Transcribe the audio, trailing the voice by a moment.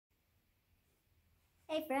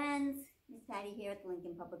Hey friends, Miss Patty here at the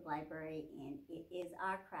Lincoln Public Library, and it is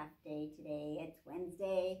our craft day today. It's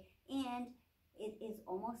Wednesday and it is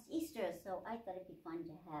almost Easter, so I thought it'd be fun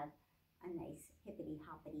to have a nice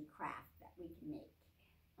hippity-hoppity craft that we can make.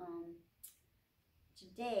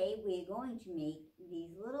 Today we're going to make these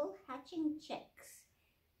little hatching chicks.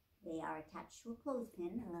 They are attached to a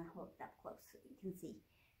clothespin. I'm going to hold it up close so you can see.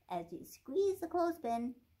 As you squeeze the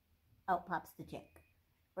clothespin, out pops the chick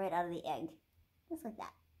right out of the egg. Just like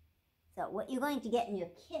that. So what you're going to get in your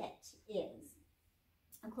kit is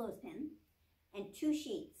a clothespin and 2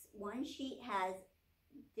 sheets. One sheet has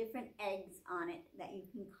different eggs on it that you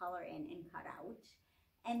can color in and cut out.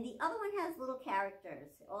 And the other one has little characters,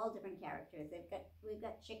 all different characters. We've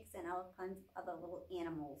got chicks and all kinds of other little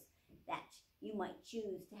animals that you might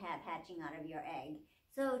choose to have hatching out of your egg.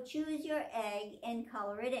 So choose your egg and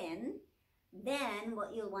color it in. Then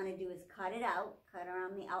what you'll want to do is cut it out, cut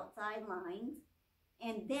around the outside lines.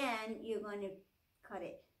 And then you're going to cut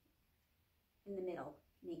it in the middle,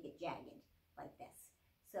 make it jagged like this,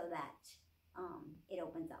 so that it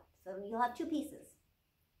opens up. So you'll have 2 pieces.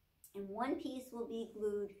 And one piece will be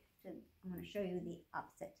glued to, I'm going to show you the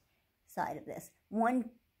opposite side of this.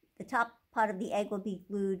 The top part of the egg will be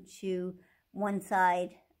glued to one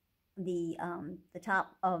side, the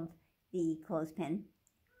top of the clothespin,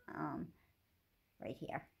 right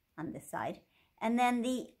here on this side. And then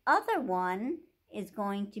the other one is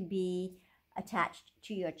going to be attached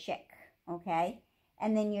to your chick, okay?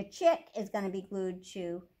 And then your chick is going to be glued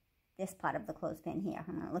to this part of the clothespin here.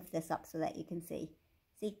 I'm going to lift this up so that you can see.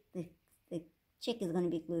 See, the chick is going to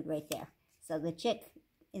be glued right there. So the chick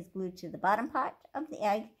is glued to the bottom part of the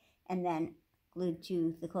egg and then glued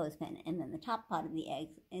to the clothespin. And then the top part of the egg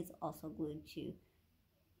is also glued to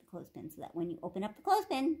the clothespin so that when you open up the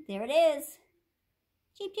clothespin, there it is.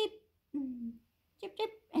 Cheep, cheep. Chip,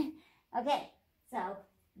 chip. Okay. So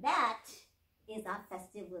that is our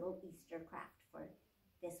festive little Easter craft for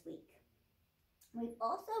this week. We've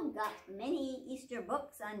also got many Easter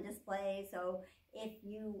books on display, so if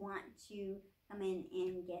you want to come in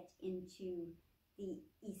and get into the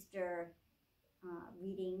Easter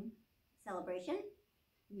reading celebration,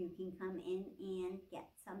 you can come in and get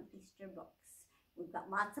some Easter books. We've got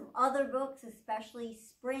lots of other books, especially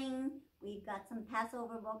spring. We've got some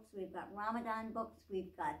Passover books. We've got Ramadan books.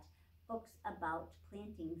 We've got books about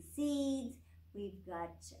planting seeds. We've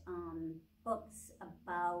got books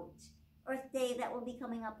about Earth Day that will be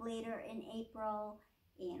coming up later in April,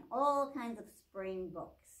 and all kinds of spring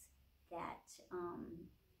books that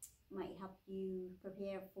might help you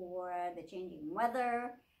prepare for the changing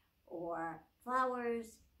weather or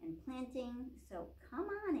flowers and planting. So come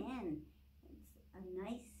on in. It's a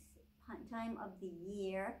nice time of the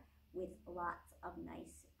year with lots of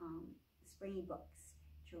nice springy books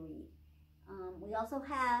to read. We also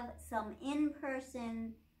have some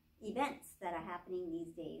in-person events that are happening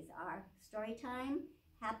these days. Our story time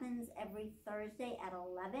happens every Thursday at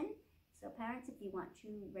 11. So parents, if you want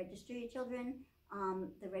to register your children,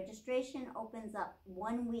 the registration opens up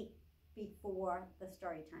 1 week before the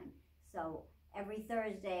story time. So every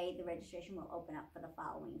Thursday, the registration will open up for the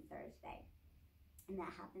following Thursday. And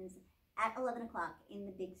that happens at 11 o'clock in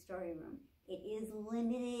the big story room. It is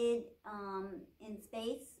limited in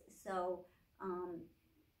space, so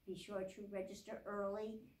be sure to register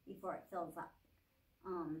early before it fills up.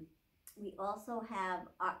 We also have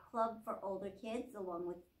Art Club for older kids, along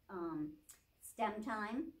with STEM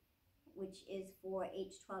Time, which is for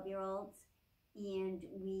age 12-year-olds, and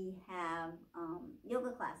we have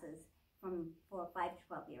yoga classes for 5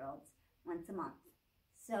 to 12-year-olds once a month.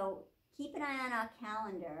 So keep an eye on our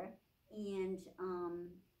calendar and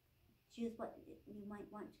choose what you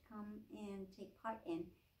might want to come and take part in.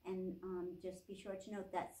 And just be sure to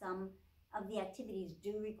note that some of the activities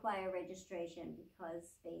do require registration because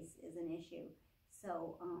space is an issue.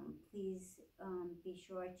 So please be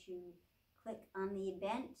sure to click on the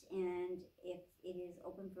event, and if it is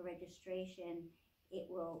open for registration, it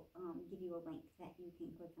will give you a link that you can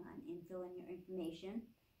click on and fill in your information.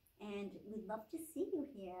 And we'd love to see you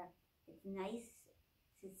here. It's nice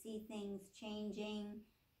to see things changing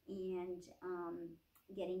and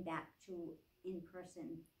getting back to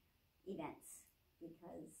in-person events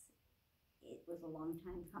because it was a long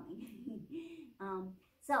time coming.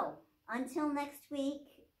 So until next week,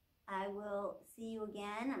 I will see you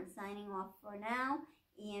again. I'm signing off for now,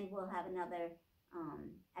 and we'll have another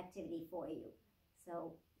activity for you.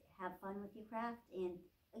 So have fun with your craft, and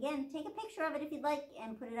again, take a picture of it if you'd like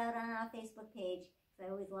and put it out on our Facebook page, because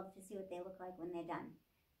I always love to see what they look like when they're done.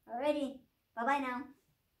 Alrighty, bye-bye now.